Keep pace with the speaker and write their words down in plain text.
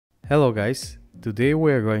Hello guys, today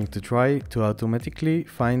we are going to try to automatically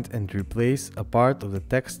find and replace a part of the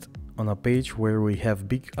text on a page where we have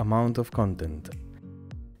big amount of content.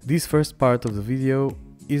 This first part of the video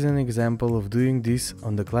is an example of doing this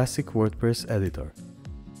on the classic WordPress editor.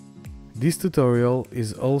 This tutorial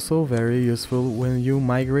is also very useful when you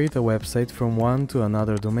migrate a website from one to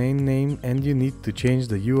another domain name and you need to change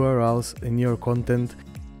the URLs in your content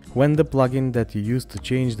when the plugin that you use to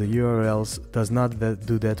change the URLs does not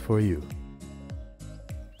do that for you.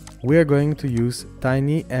 We are going to use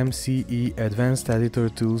TinyMCE Advanced editor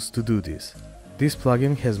tools to do this. This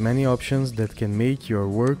plugin has many options that can make your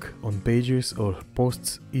work on pages or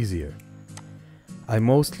posts easier. I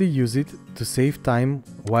mostly use it to save time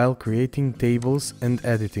while creating tables and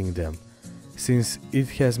editing them, since it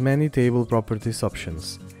has many table properties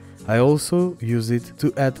options. I also use it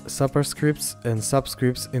to add superscripts and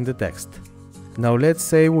subscripts in the text. Now let's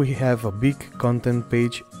say we have a big content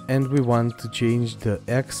page and we want to change the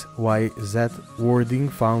X, Y, Z wording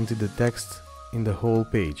found in the text in the whole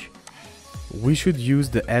page. We should use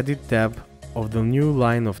the Edit tab of the new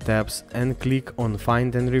line of tabs and click on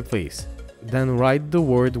Find and Replace. Then write the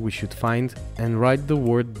word we should find and write the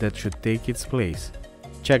word that should take its place.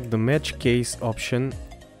 Check the Match Case option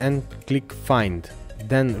and click Find.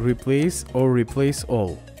 Then Replace or Replace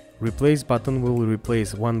All. Replace button will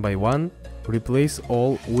replace one by one. Replace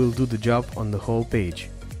All will do the job on the whole page.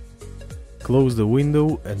 Close the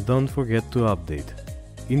window and don't forget to update.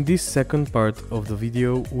 In this second part of the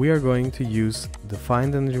video we are going to use the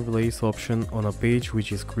Find and Replace option on a page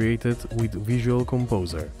which is created with Visual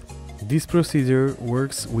Composer. This procedure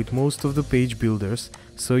works with most of the page builders,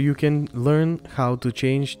 so you can learn how to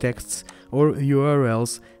change texts or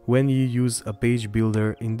URLs when you use a page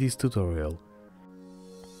builder in this tutorial.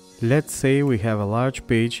 Let's say we have a large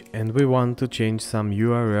page and we want to change some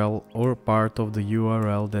URL or part of the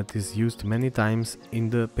URL that is used many times in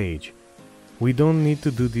the page. We don't need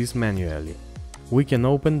to do this manually. We can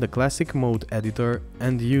open the classic mode editor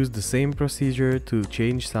and use the same procedure to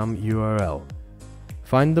change some URL.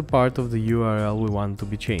 Find the part of the URL we want to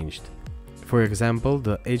be changed. For example,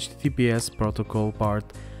 the HTTPS protocol part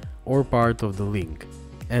or part of the link,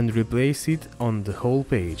 and replace it on the whole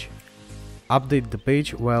page. Update the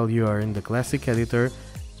page while you are in the classic editor,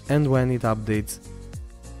 and when it updates,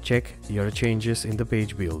 check your changes in the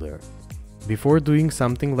page builder. Before doing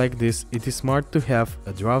something like this, it is smart to have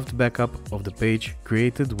a draft backup of the page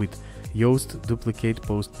created with Yoast Duplicate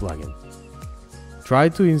Post plugin. Try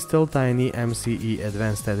to install TinyMCE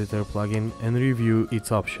Advanced Editor plugin and review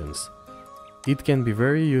its options. It can be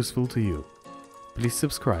very useful to you. Please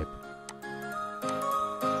subscribe.